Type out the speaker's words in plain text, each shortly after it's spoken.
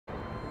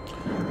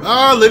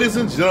Ladies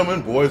and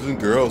gentlemen, boys and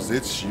girls,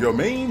 it's your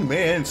main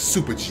man,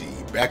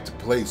 Supa back to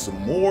play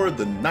some more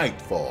The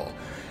Nightfall.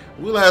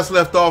 We last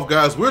left off,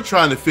 guys, we're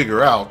trying to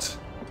figure out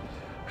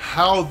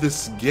how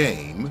this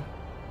game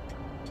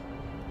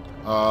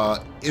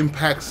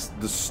impacts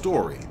the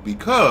story,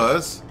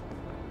 because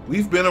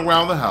we've been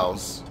around the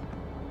house,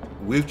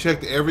 we've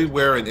checked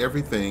everywhere and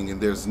everything, and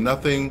there's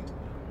nothing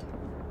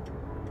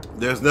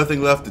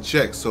left to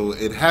check. So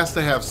it has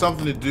to have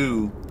something to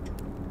do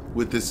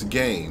with this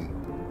game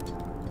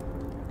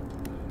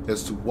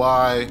as to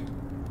why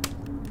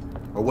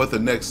or what the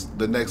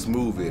next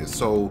move is.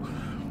 So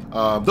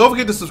don't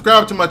forget to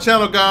subscribe to my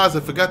channel, guys. I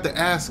forgot to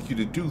ask you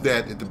to do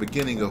that at the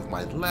beginning of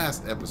my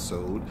last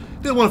episode.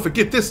 Didn't want to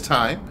forget this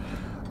time.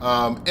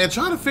 And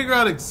try to figure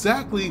out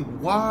exactly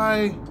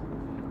why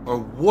or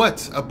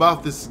what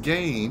about this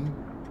game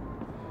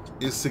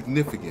is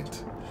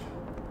significant.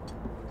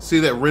 See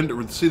that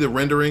render? See the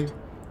rendering?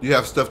 You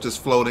have stuff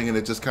just floating and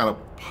it just kind of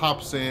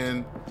pops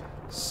in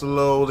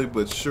slowly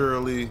but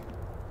surely.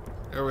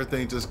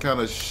 Everything just kind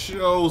of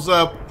shows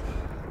up.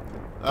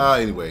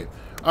 Anyway,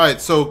 all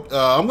right. So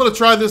I'm gonna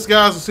try this,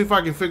 guys, and see if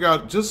I can figure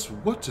out just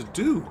what to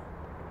do.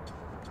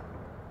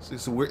 See,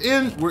 so we're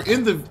in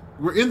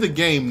the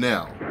game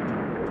now.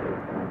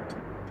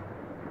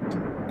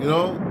 You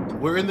know,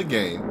 we're in the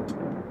game.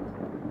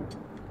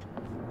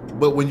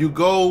 But when you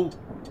go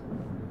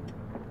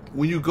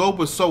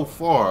but so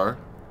far,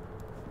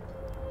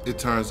 it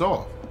turns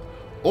off.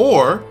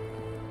 Or,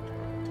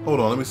 hold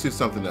on, let me see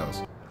something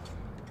else.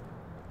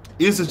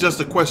 Is it just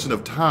a question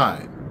of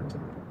time?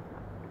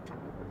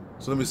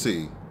 So let me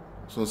see.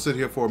 So I'll sit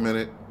here for a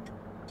minute.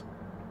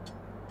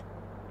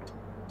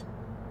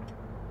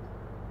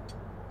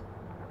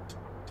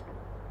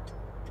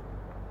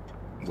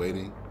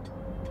 Waiting.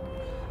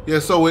 Yeah,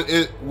 so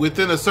it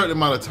within a certain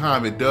amount of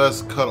time, it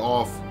does cut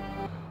off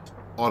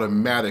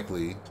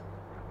automatically.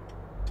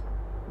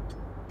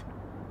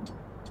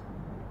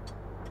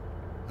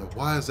 Now,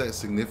 why is that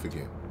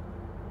significant?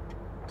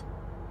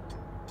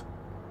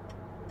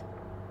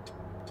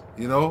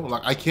 You know,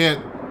 like I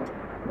can't.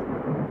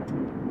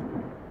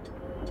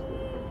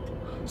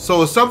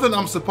 So it's something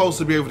I'm supposed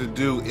to be able to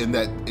do in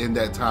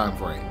that time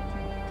frame.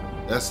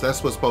 That's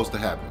what's supposed to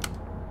happen.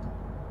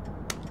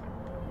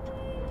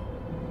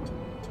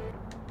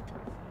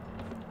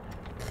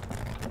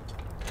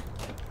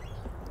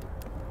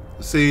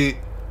 See,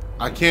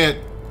 I can't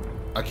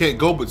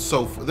go but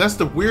so far. That's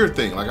the weird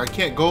thing. Like I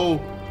can't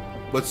go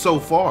but so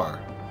far.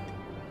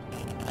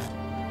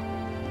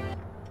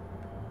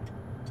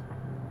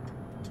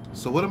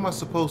 So what am I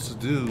supposed to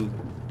do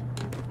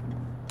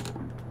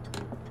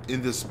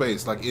in this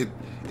space? Like it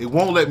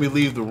won't let me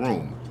leave the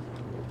room.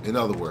 In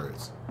other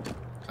words,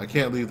 I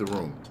can't leave the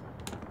room.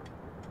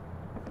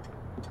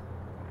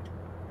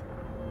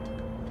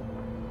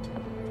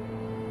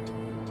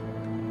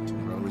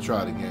 Well, let me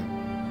try it again.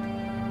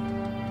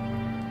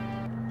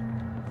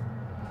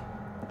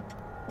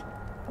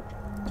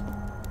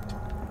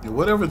 Yeah,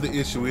 whatever the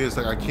issue is,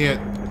 like I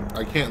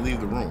can't leave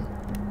the room.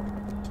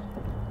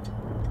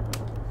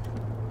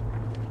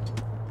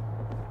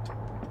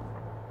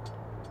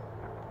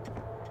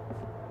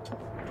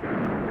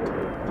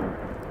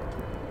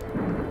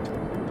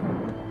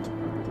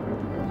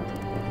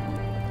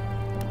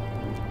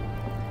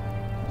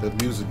 That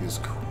music is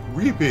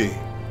creepy.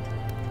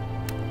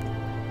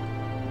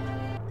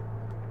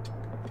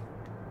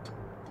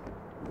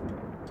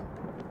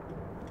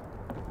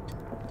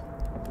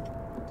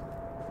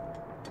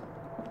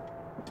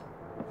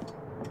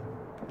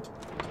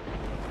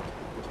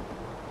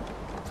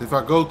 So if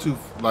I go to,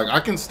 like, I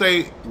can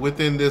stay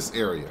within this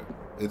area,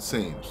 it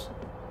seems.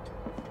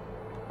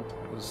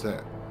 What's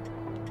that?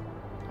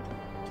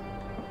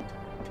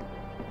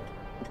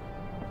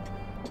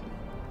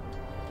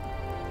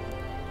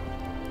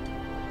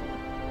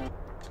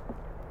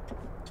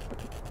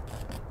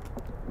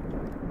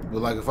 But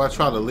like if I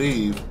try to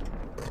leave,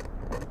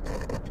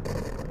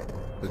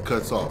 it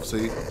cuts off,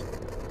 see?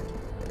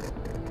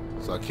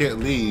 So I can't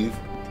leave.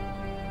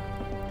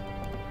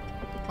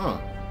 Huh.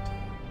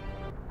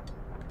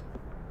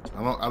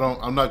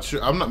 I'm not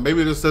sure.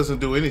 Maybe this doesn't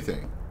do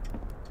anything.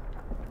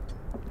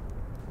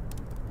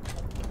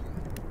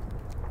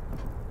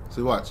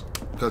 See, watch.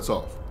 Cuts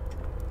off.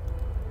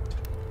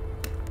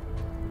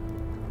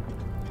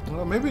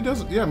 Well, maybe it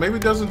doesn't. Yeah, maybe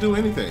it doesn't do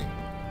anything.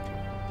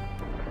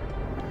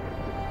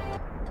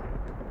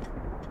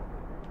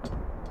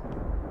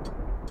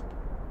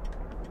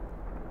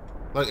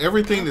 Like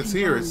everything that's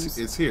here,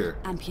 it's here.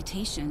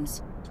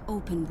 Amputations,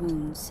 open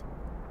wounds.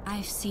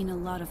 I've seen a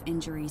lot of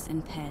injuries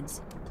in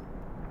pets.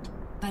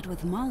 But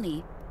with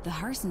Molly, the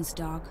Harson's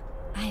dog,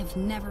 I have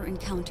never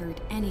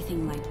encountered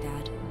anything like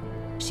that.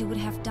 She would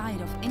have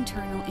died of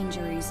internal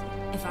injuries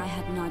if I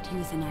had not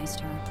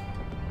euthanized her.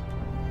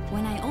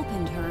 When I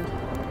opened her,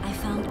 I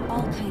found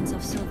all kinds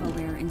of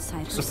silverware inside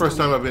her. It's the first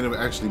time I've been able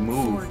to actually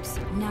move. Forks,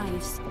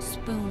 knives,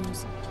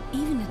 spoons,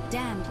 even a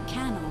damned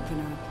can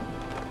opener.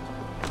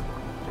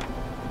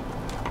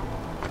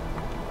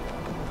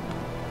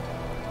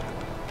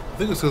 I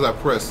think it's because I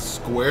pressed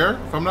square,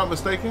 if I'm not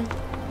mistaken.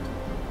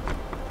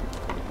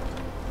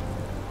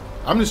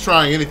 I'm just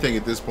trying anything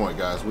at this point,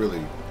 guys,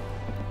 really.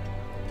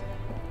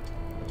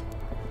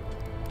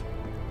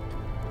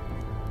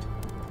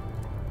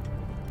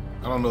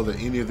 I don't know that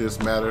any of this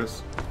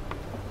matters.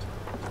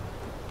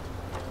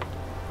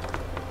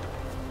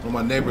 Well,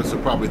 my neighbors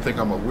will probably think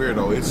I'm a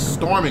weirdo. It's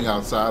storming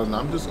outside and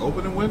I'm just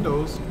opening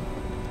windows.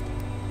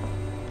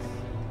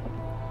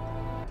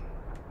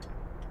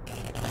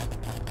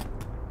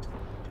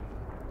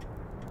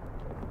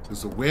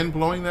 Is the wind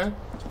blowing that?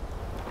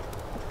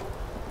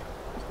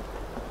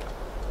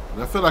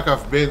 I feel like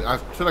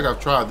I've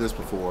tried this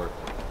before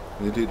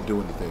and it didn't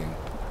do anything.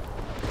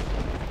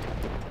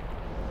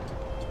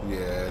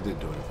 Yeah, it didn't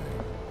do anything.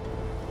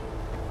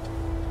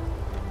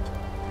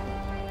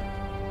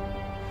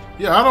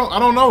 Yeah, I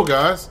don't know,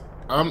 guys.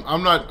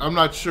 I'm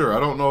not sure. I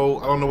don't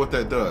know what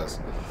that does.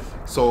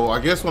 So I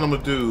guess what I'm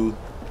gonna do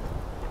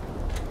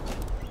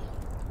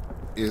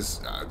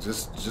is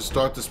just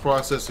start this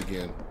process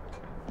again.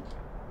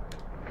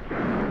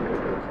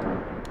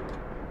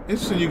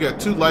 Interesting, you got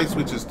two light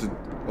switches to.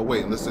 Oh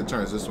wait, unless it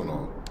turns this one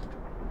on.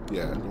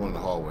 Yeah, the one in the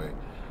hallway.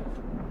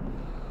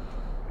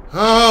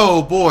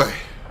 Oh boy.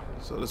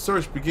 So the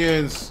search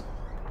begins.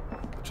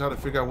 I'm trying to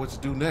figure out what to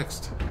do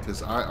next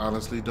because I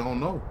honestly don't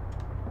know.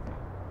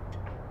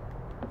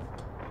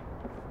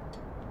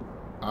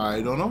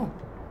 I don't know.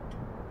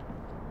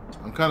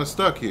 I'm kind of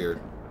stuck here.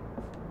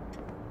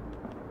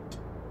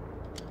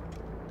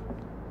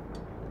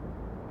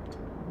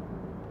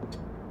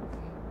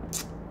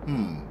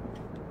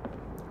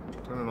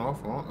 Turn it off.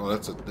 Oh,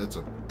 that's a. Go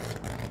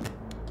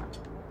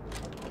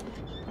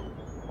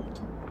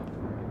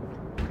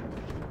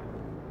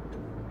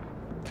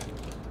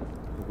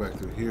back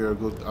through here.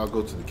 I'll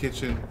go to the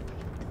kitchen.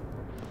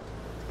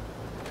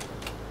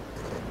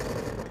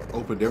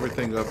 Opened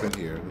everything up in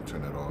here. Let me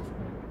turn that off.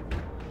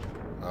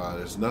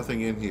 There's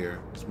nothing in here.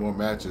 There's more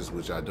matches,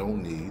 which I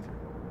don't need.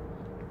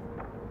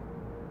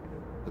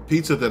 The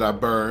pizza that I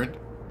burned.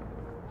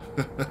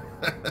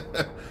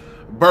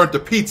 Burnt the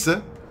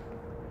pizza.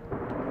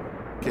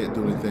 Can't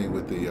do anything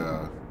with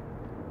the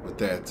with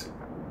that.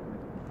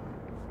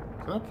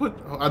 Can I put?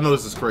 Oh, I know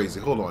this is crazy.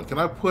 Hold on. Can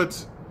I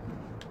put?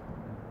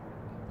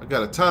 I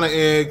got a ton of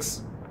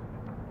eggs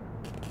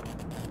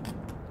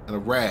and a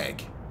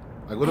rag.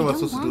 Like, what am I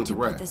supposed to do with the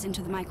rag? Put this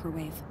into the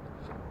microwave.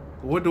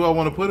 What do I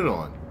want to put it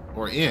on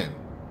or in?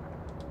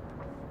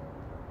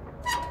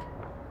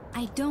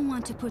 I don't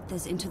want to put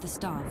this into the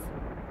stove.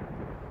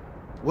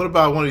 What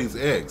about one of these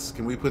eggs?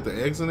 Can we put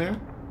the eggs in there?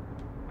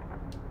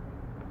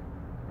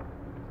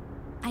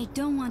 I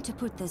don't want to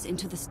put this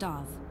into the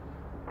stove.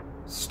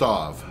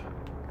 Stove.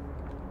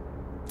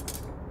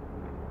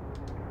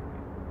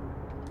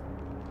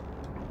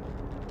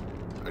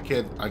 I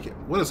can't.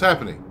 What is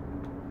happening?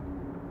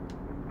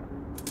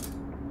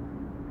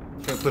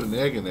 Can't put an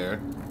egg in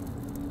there.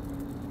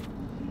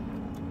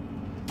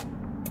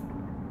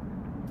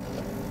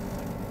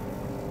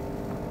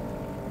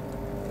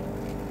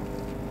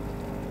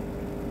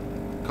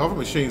 Coffee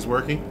machine's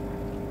working.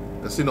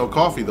 I see no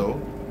coffee though.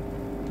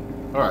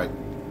 Alright.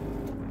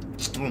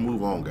 I'm gonna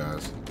move on,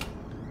 guys.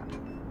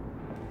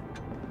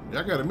 Yeah,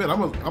 I gotta admit,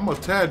 I'm a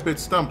tad bit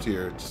stumped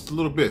here. Just a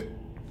little bit.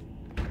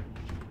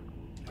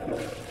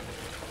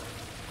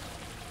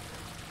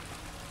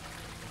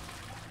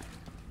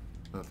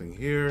 Nothing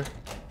here.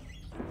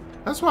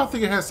 That's why I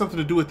think it has something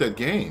to do with that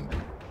game.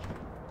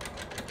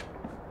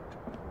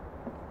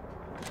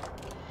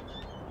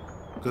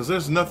 Because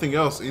there's nothing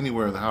else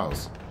anywhere in the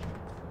house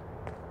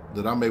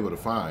that I'm able to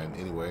find,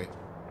 anyway.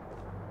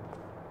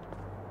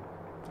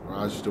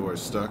 Garage door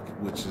is stuck,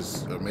 which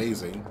is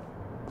amazing.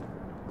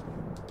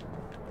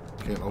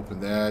 Can't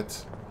open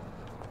that.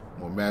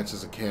 More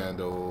matches, a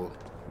candle.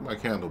 Get my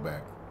candle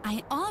back.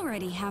 I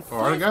already have I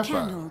already got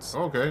candles.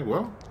 5. Okay,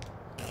 well.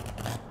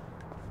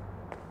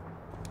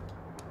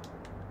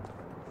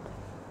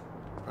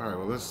 All right,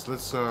 well let's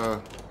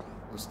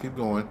keep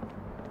going.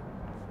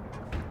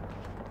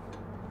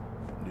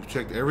 You've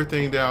checked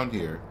everything down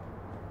here.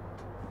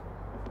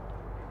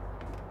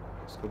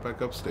 Let's go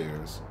back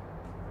upstairs.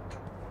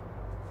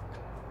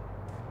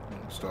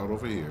 Start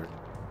over here.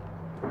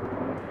 A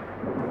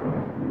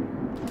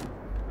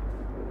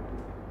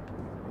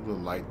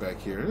little light back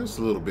here, just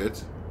a little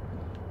bit.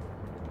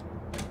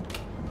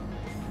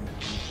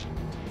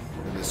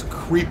 And this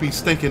creepy,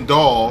 stinking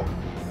doll.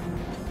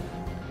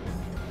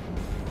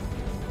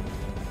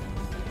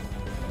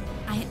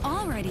 I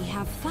already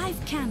have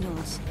 5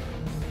 candles.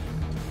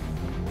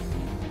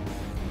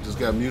 Just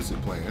got music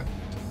playing.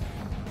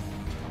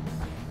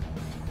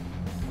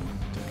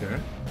 Okay.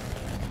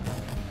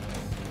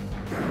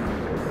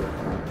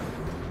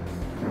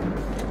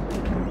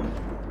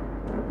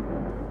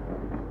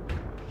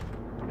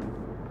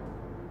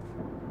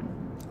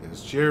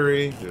 There's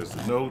Jerry. There's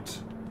the note.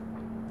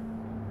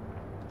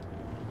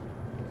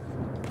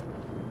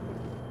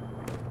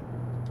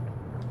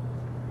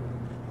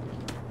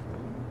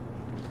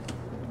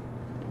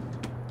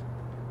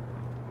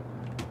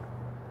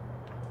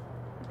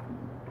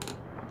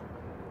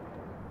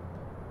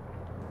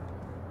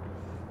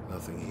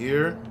 Nothing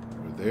here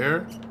or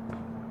there.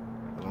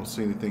 I don't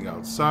see anything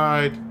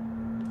outside.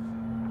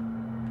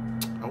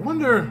 I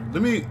wonder,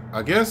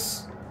 I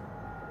guess,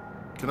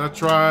 can I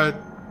try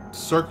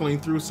circling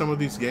through some of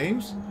these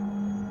games?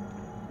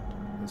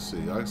 Let's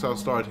see, I guess I'll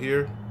start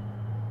here.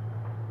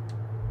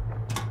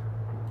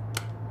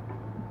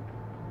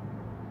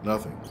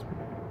 Nothing.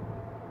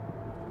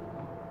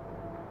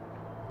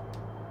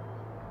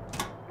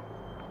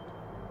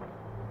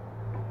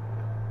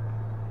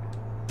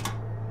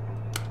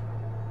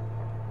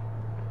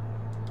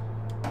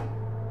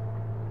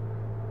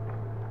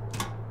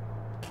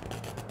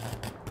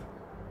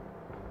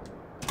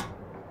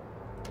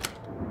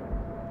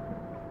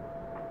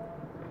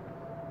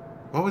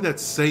 Why would that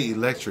say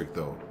electric,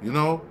 though? You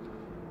know?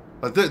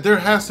 Like, there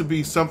has to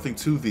be something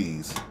to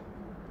these.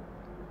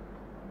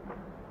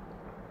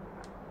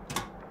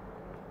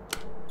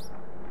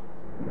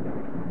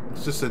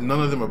 It's just that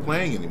none of them are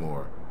playing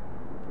anymore.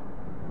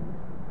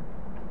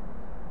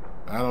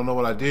 I don't know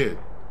what I did.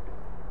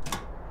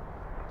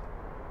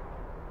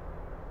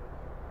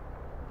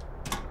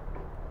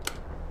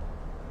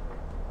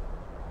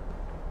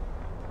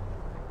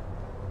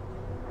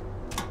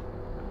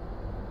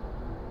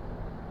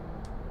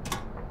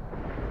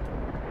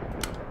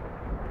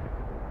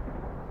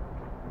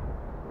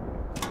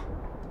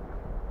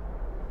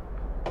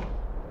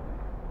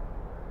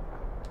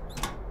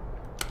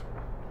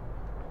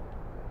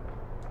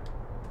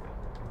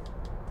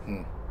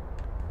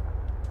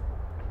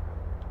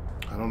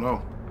 I don't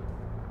know.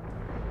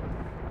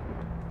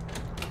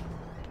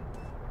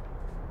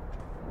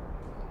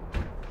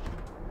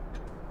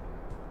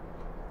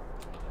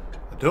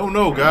 I don't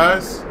know,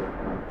 guys.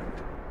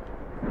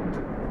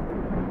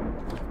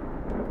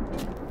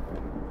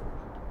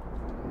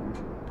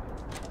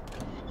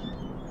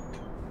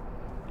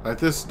 Like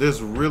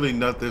there's really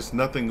there's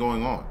nothing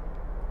going on.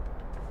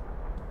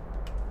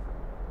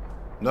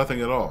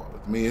 Nothing at all.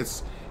 I mean,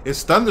 it's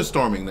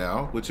thunderstorming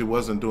now, which it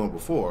wasn't doing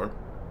before.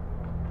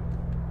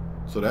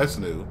 So that's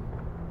new.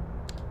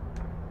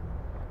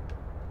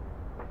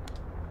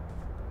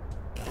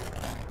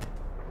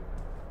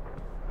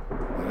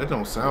 That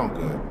don't sound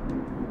good.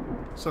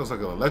 Sounds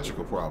like an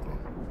electrical problem.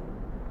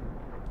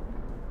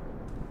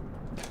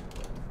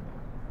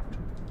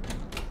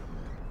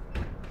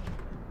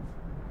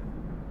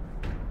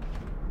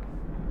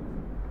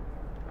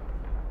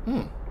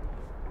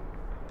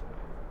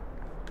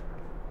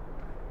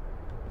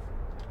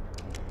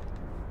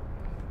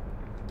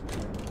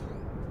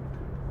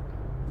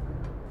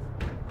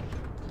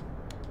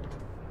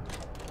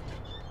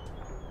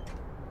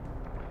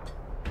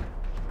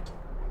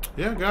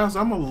 Yeah, guys,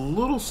 I'm a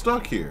little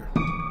stuck here.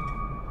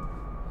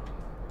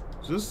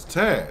 Just a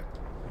tad.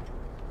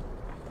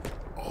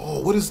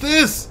 Oh, what is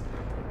this?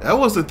 That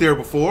wasn't there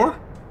before.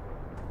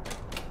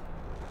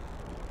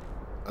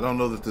 I don't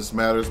know that this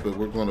matters, but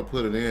we're going to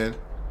put it in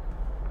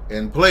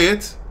and play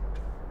it.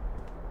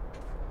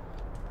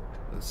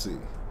 Let's see.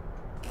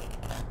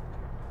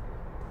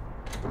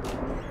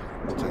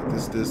 Take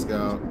this disc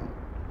out.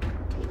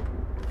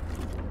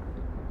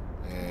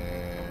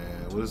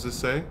 And what does this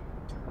say?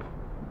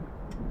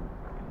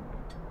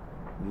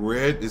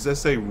 Red, does that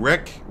say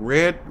rec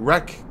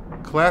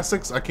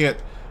classics? I can't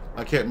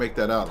make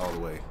that out all the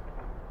way.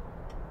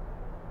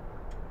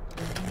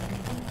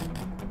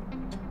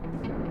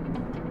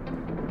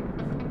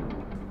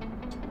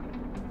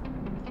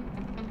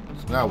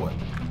 So now what?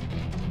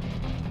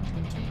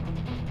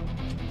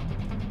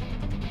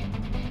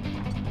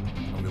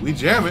 I mean, we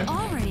jamming.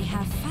 I already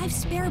have 5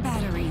 spare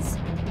batteries.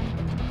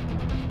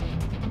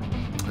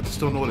 I just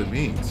don't know what it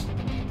means.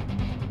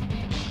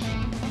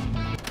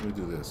 Let me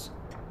do this.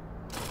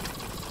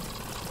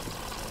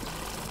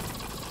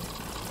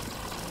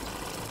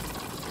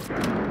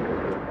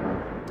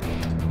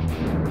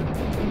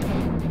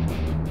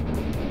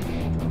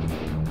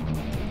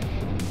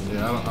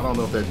 I don't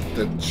know if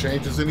that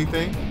changes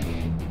anything.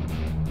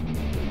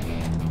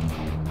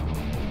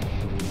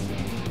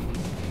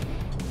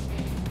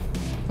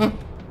 Huh.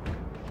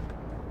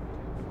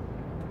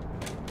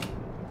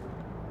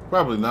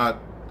 Probably not.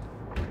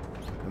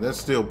 And that's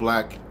still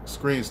black.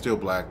 Screen's still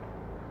black.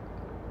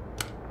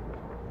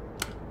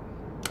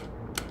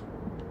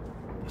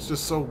 It's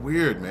just so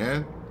weird,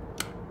 man.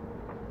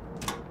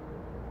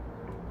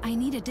 I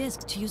need a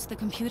disk to use the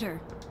computer.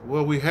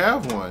 Well, we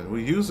have one.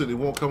 We use it, it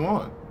won't come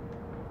on.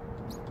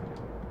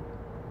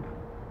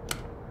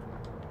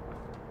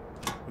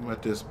 Put my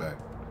disc back.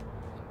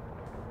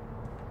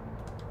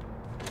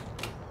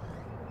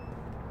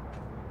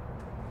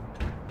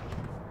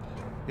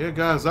 Yeah,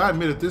 guys, I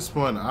admit at this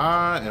point,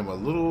 I am a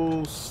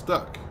little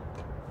stuck.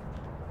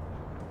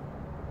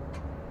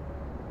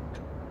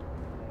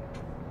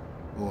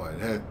 Boy,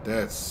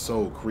 that's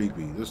so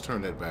creepy. Let's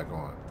turn that back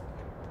on.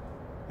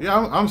 Yeah,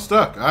 I'm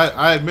stuck.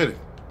 I admit it.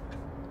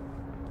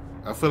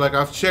 I feel like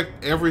I've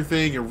checked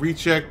everything and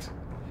rechecked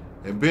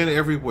and been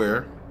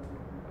everywhere.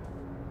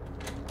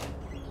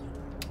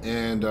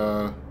 And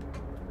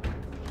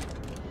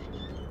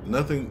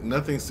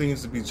nothing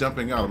seems to be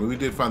jumping out. I mean, we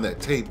did find that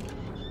tape,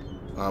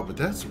 but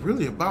that's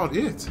really about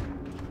it.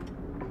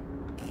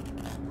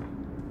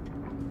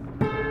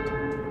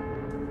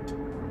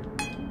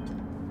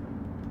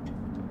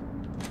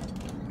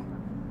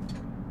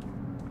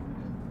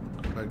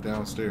 Back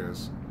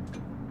downstairs.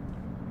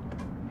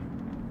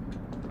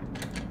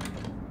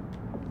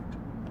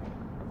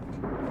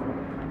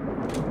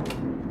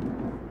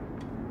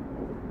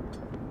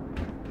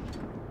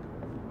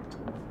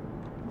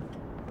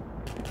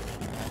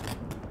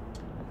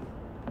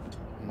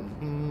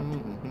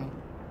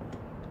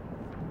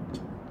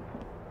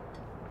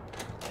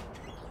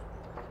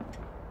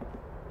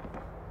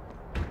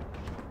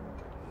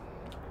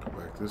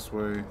 This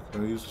way.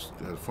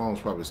 The phone's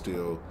probably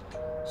still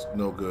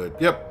no good.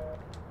 Yep.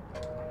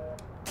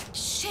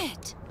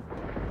 Shit.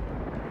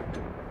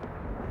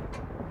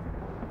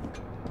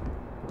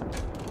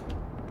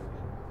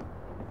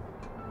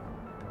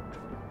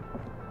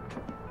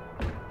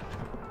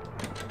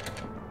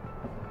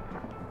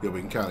 Yeah,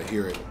 we can kind of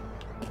hear it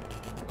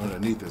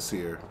underneath us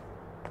here.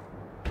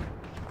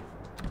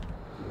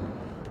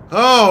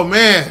 Oh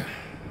man.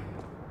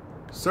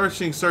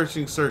 Searching,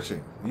 searching,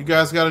 searching. You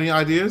guys got any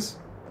ideas?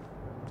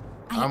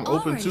 I'm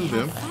open to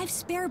them. 5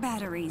 spare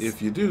batteries.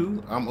 If you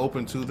do, I'm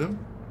open to them.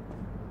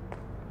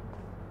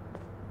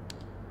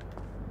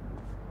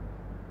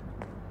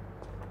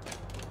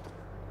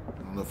 I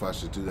don't know if I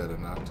should do that or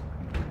not.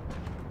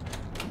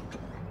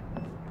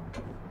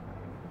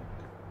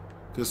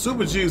 Because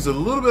Super G is a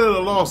little bit at a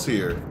loss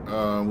here,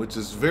 which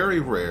is very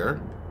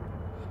rare.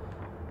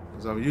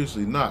 Because I'm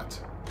usually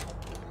not.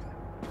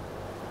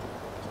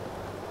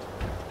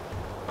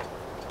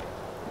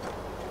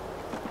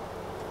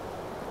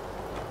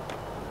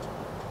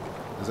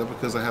 Is that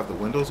because I have the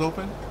windows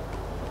open?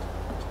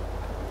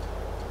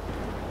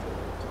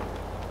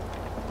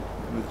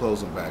 Let me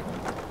close them back.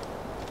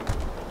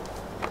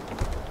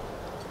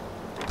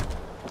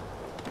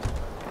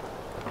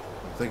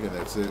 I'm thinking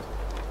that's it.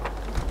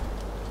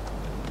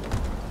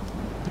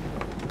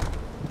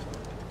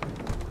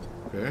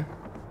 Okay.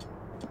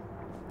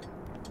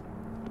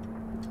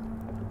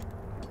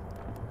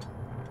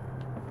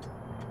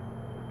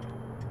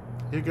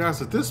 Hey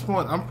guys, at this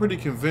point, I'm pretty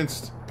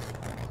convinced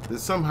that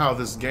somehow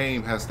this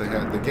game has to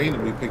have, the game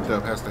that we picked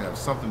up has to have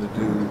something to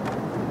do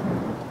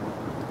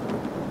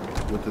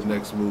with the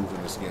next move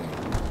in this game.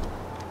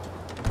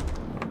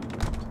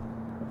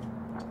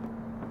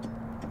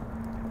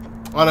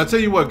 Alright, I'll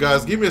tell you what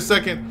guys, give me a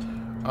second.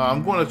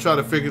 I'm going to try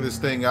to figure this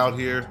thing out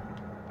here.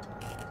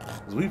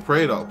 We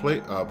played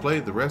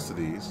the rest of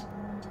these.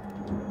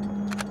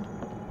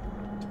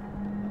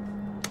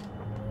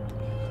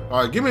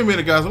 Alright, give me a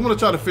minute guys, I'm going to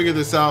try to figure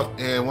this out,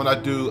 and when I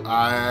do,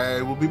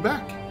 I will be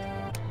back.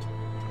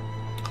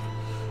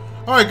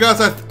 All right, guys,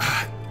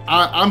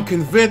 I'm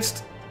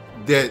convinced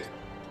that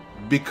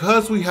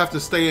because we have to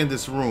stay in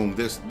this room,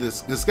 there's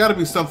got to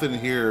be something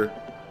here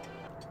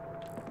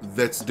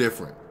that's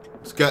different.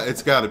 It's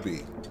got to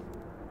be.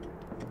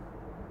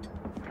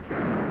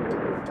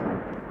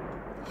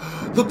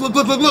 Look, look,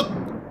 look, look, look.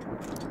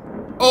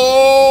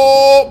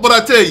 Oh, but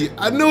I tell you,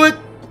 I knew it.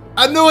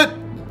 I knew it.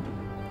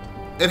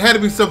 It had to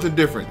be something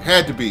different.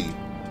 Had to be.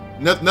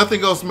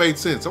 Nothing else made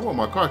sense. I want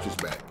my cartridge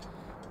back.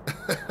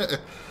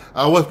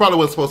 I probably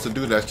wasn't supposed to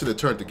do that. I should have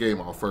turned the game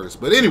off first.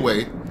 But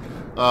anyway,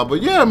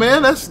 but yeah,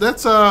 man, that's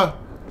what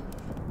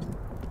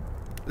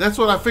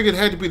I figured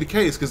had to be the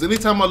case. Because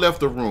anytime I left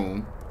the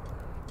room,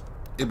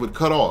 it would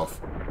cut off.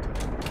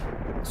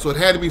 So it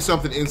had to be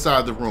something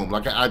inside the room.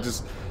 Like I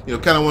just, you know,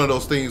 kind of one of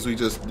those things.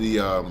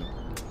 The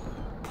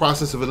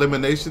process of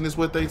elimination is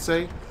what they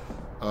say.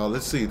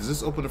 Let's see. Does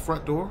this open the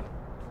front door?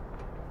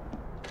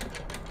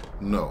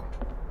 No.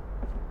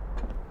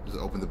 Does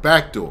it open the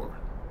back door?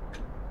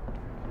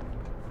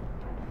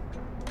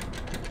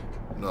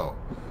 No.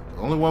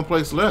 The only one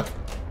place left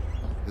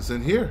is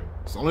in here.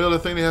 It's the only other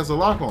thing that has a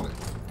lock on it.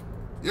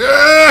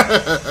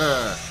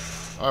 Yeah!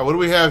 Alright, what do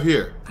we have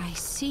here? I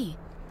see.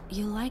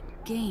 You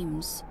like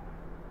games.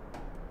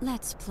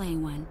 Let's play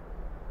one.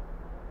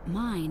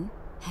 Mine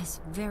has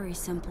very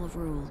simple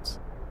rules.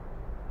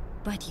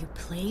 But you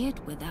play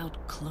it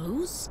without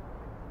clothes?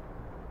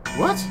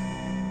 What?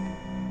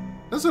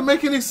 Doesn't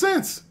make any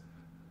sense.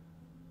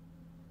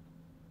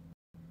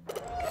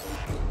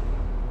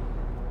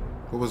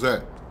 What was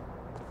that?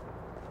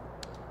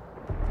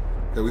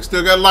 Okay, we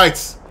still got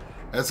lights.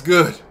 That's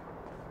good.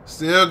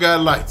 Still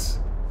got lights.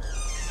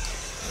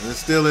 And it's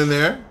still in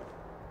there.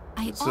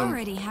 I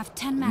already have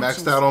 10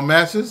 matches. Maxed out on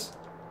matches?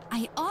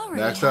 I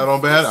already maxed out on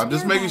bad. I'm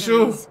just making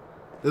sure.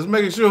 Just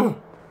making sure.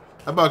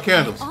 How about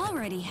candles? I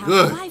already have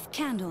good. 5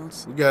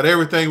 candles. We got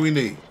everything we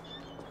need.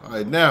 All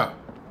right, now,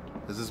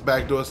 is this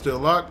back door still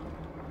locked?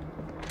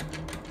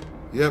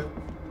 Yep.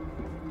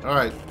 All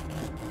right.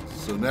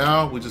 So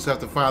now we just have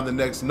to find the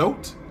next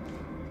note.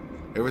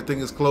 Everything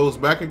is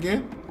closed back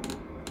again.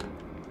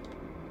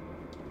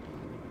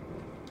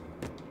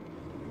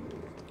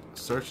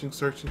 Searching,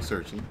 searching,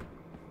 searching.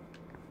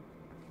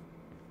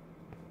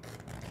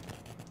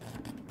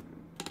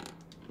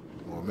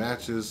 More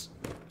matches,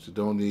 which you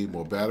don't need.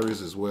 More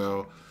batteries as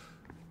well.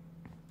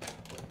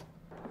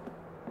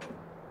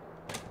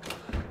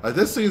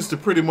 This seems to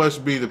pretty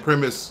much be the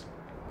premise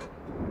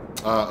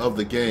of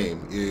the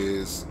game.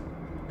 Is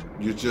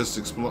you're just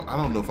exploring. I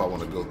don't know if I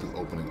want to go through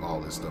opening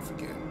all this stuff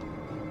again.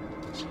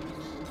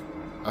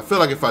 I feel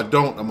like if I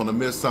don't, I'm gonna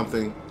miss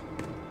something.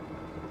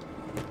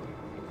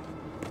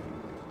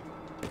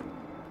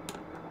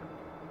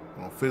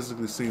 I don't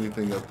physically see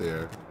anything up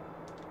there.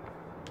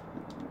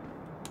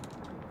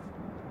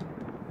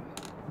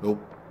 Nope.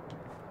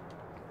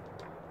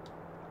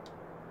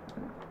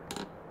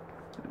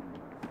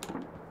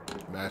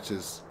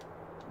 Matches.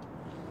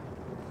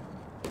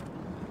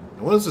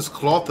 And what is this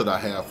cloth that I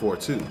have for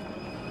too?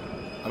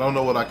 I don't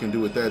know what I can do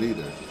with that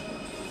either.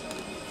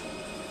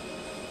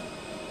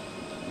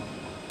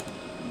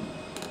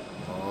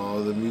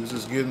 Oh, the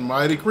music's getting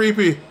mighty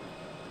creepy.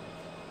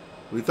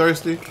 We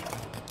thirsty?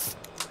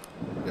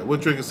 Yeah, we'll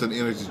drink us an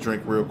energy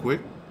drink real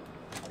quick.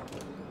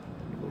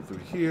 Go through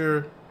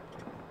here.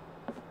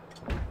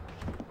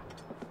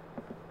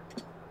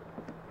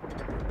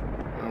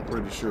 I'm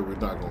pretty sure we're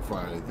not going to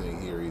find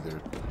anything here either.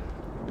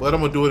 But I'm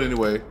going to do it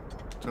anyway.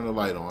 Turn the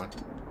light on.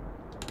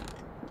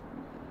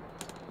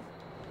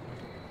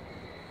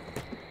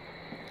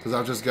 Because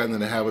I've just gotten in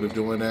the habit of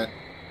doing that.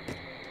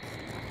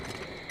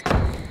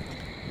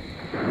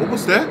 What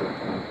was that?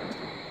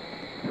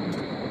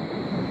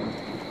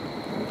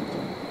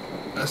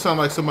 That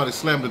sounded like somebody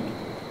slammed the...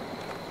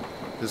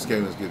 This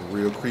game is getting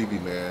real creepy,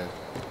 man.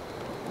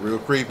 Real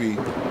creepy.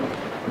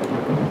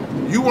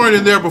 You weren't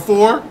in there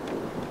before.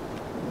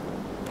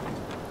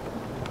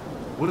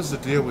 What is the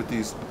deal with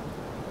these?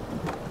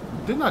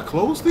 Didn't I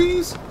close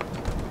these?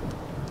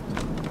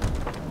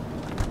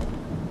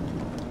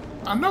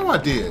 I know I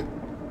did.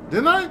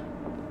 Didn't I?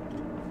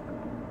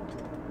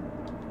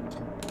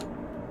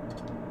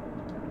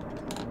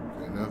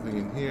 Okay, nothing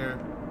in here.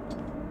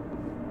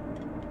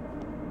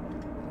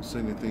 Don't see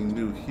anything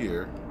new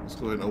here. Let's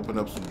go ahead and open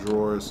up some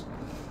drawers.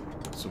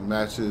 Some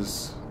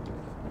matches.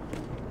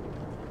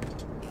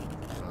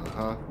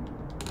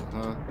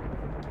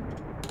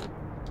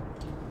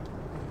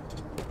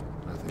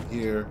 Nothing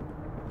here.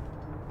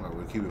 Alright,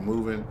 we'll keep it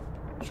moving.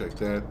 Check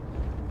that.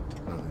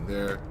 Nothing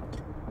there.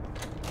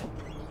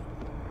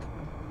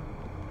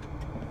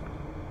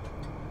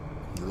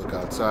 You look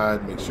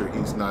outside, make sure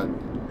he's not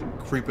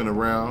creeping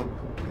around.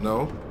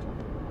 No.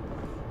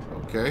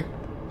 Okay.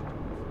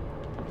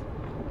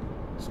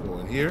 Let's go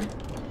in here.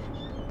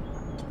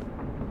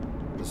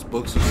 Those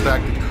books are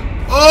stacked.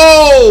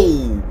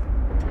 Oh!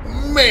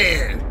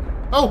 Man!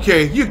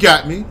 Okay, you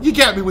got me. You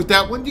got me with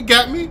that one. You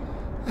got me.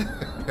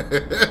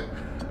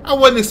 I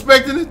wasn't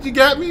expecting it. You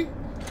got me.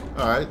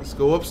 Alright, let's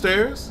go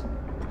upstairs.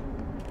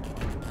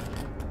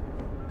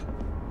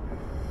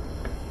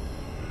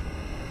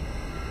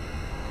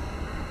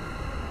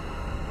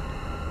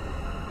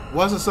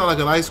 Why does it sound like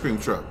an ice cream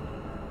truck?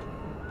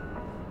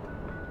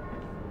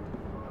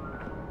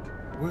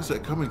 Where's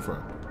that coming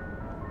from?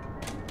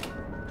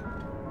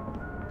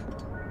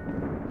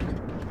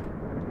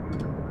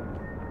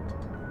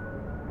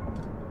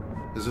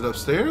 Is it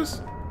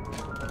upstairs?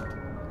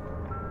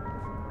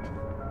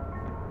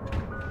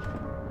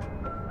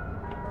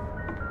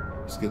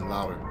 It's getting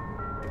louder.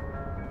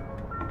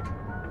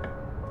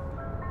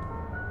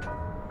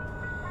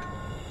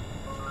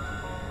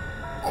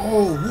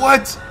 Oh,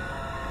 what?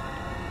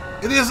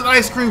 It is an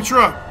ice cream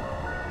truck.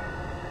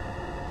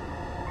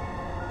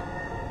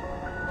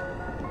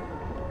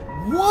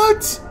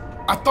 What?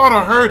 I thought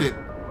I heard it.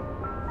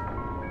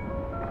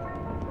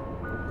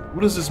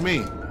 What does this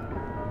mean?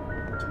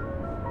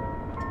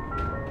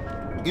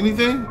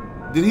 Anything?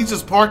 Did he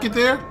just park it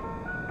there?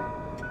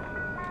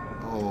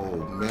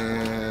 Oh,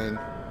 man.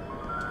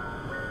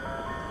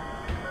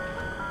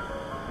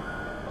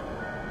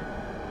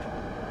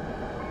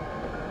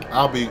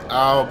 I'll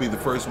be the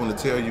first one to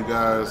tell you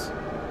guys,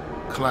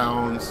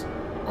 clowns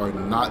are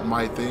not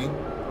my thing.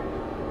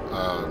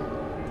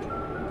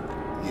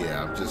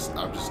 Yeah,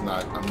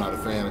 I'm not a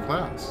fan of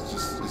clowns.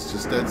 It's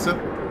just that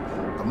simple.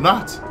 I'm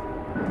not.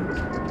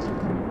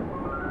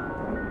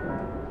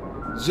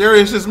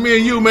 Jerry, it's just me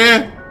and you,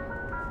 man.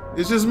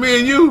 It's just me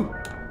and you.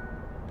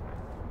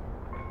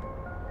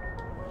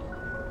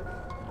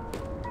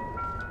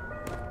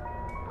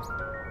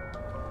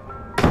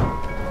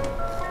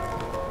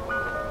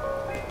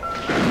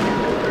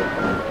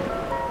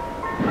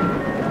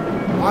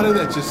 Why did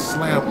that just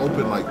slam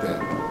open like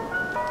that?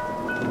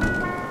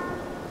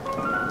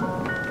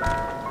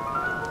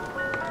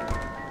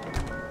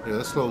 Yeah,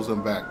 let's close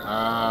them back.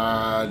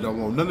 I don't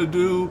want nothing to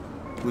do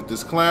with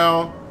this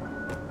clown.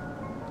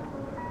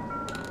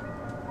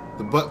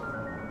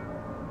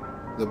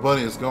 The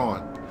bunny is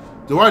gone.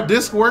 Do our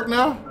disc work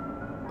now?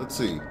 Let's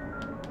see.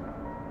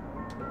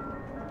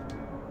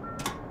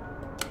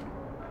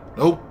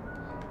 Nope.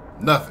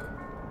 Nothing.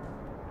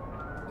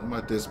 Put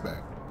my disc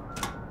back.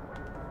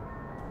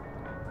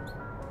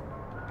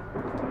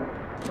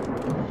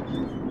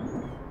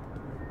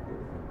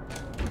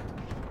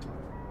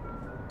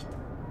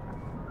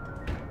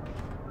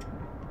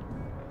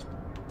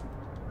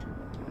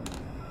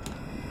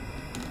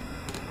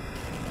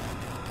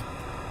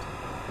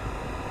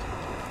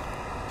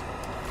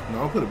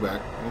 No, I'll put it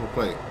back. I'm gonna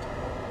play it.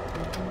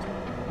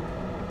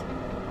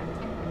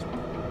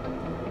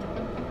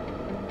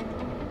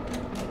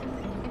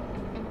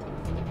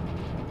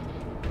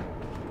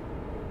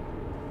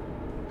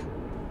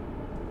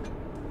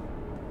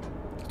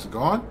 it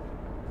gone?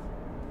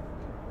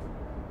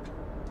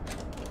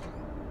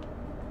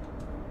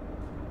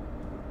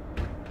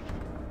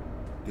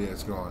 Yeah,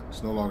 it's gone.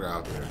 It's no longer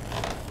out there.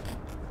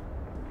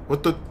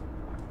 What the?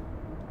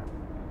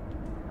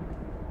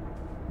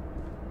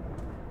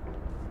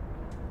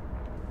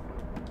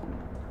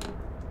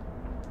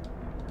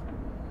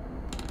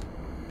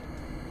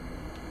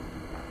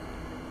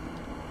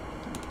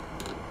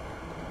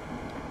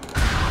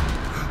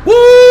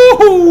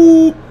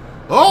 Woo!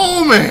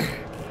 Oh man!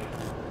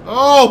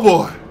 Oh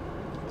boy!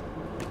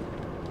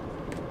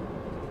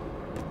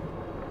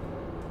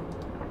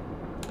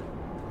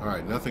 All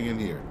right, nothing in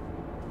here.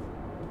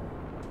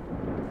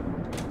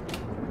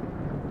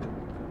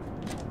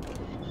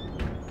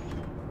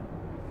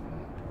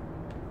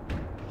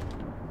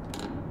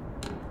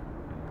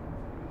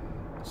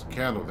 There's a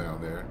candle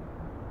down there.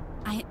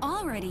 I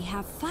already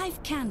have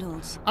 5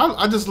 candles.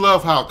 I just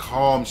love how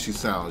calm she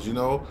sounds, you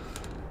know?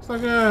 It's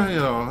like, you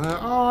know, oh,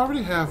 I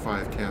already have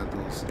 5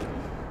 candles.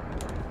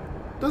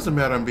 Doesn't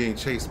matter I'm being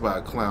chased by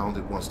a clown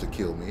that wants to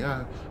kill me.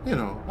 You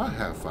know, I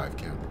have 5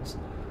 candles.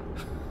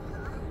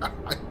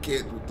 I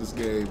can't with this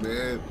game,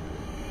 man.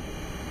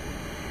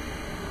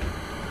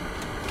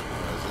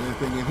 Is there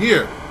anything in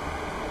here?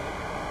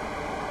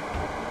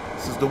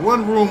 This is the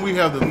one room we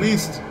have the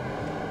least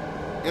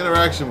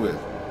interaction with.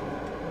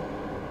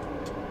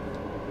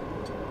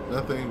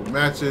 Nothing.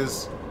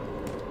 Matches.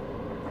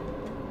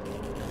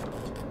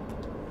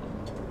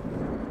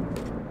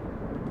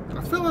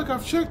 I feel like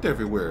I've checked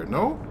everywhere,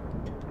 no?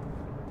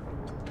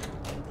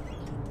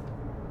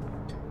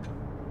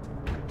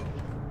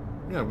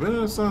 Yeah, been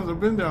in the Suns. I've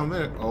been down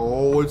there.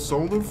 Oh, it's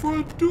on the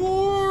front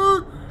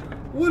door.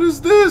 What is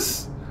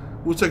this?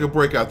 We'll take a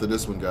break after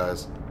this one,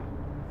 guys.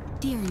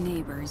 Dear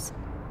neighbors,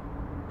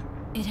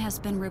 it has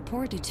been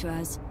reported to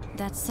us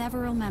that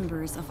several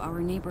members of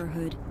our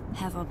neighborhood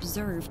have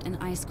observed an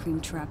ice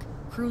cream truck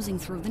cruising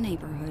through the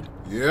neighborhood.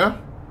 Yeah?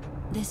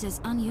 This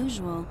is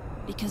unusual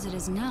because it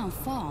is now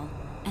fall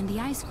and the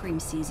ice cream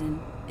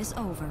season is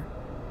over.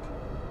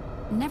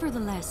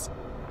 Nevertheless,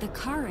 the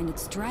car and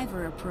its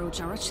driver approach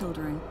our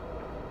children.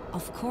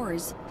 Of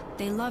course,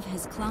 they love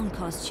his clown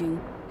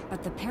costume,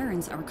 but the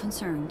parents are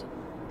concerned.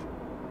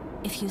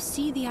 If you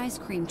see the ice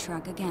cream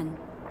truck again,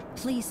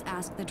 please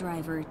ask the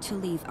driver to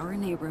leave our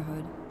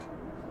neighborhood.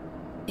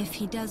 If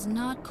he does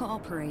not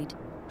cooperate,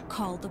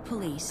 call the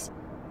police.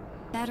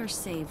 Better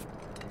safe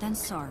than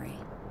sorry.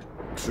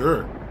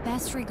 Sure.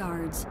 Best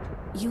regards,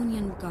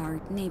 Union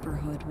Guard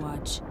Neighborhood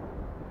Watch.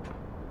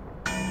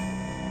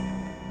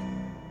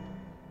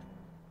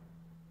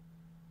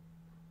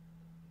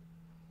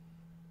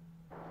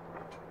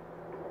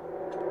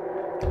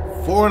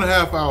 Four and a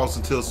half hours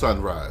until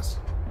sunrise.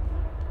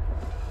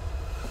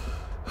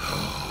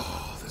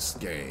 Oh, this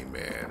game,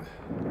 man.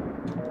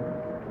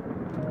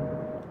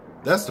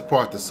 That's the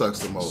part that sucks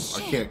the most.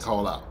 Shit. I can't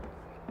call out.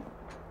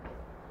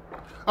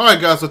 All right,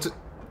 guys. So the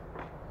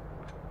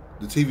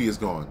TV is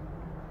gone.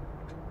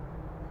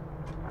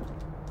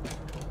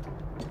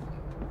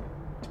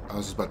 I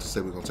was just about to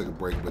say we're gonna take a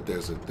break, but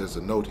there's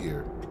a note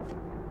here.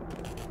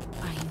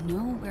 I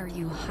know where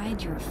you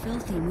hide your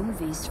filthy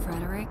movies,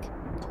 Frederick.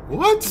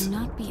 What? Do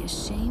not be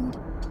ashamed.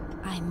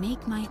 I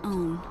make my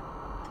own.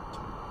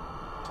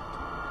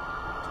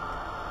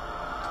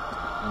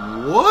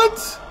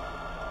 What?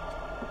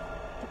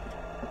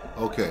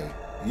 Okay.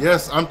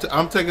 Yes,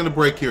 I'm taking a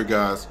break here,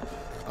 guys.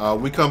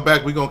 We come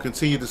back, we're gonna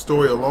continue the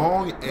story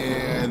along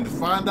and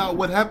find out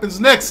what happens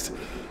next.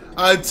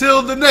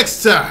 Until the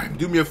next time,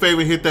 do me a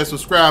favor, hit that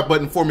subscribe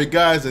button for me,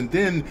 guys, and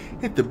then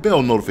hit the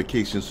bell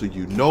notification so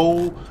you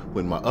know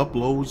when my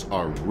uploads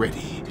are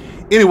ready.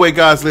 Anyway,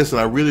 guys, listen,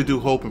 I really do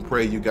hope and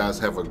pray you guys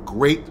have a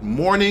great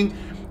morning,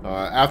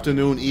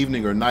 afternoon,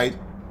 evening, or night,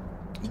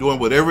 doing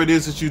whatever it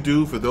is that you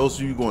do. For those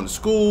of you going to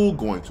school,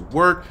 going to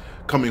work,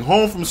 coming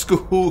home from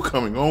school,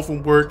 coming home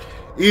from work,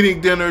 eating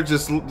dinner,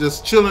 just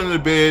chilling in the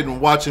bed and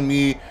watching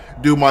me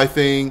do my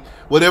thing,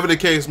 whatever the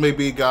case may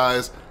be,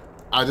 guys.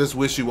 I just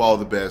wish you all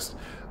the best,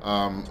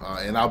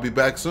 and I'll be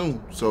back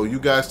soon. So you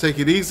guys take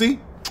it easy,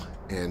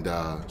 and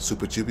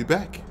Supa be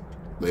back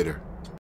later.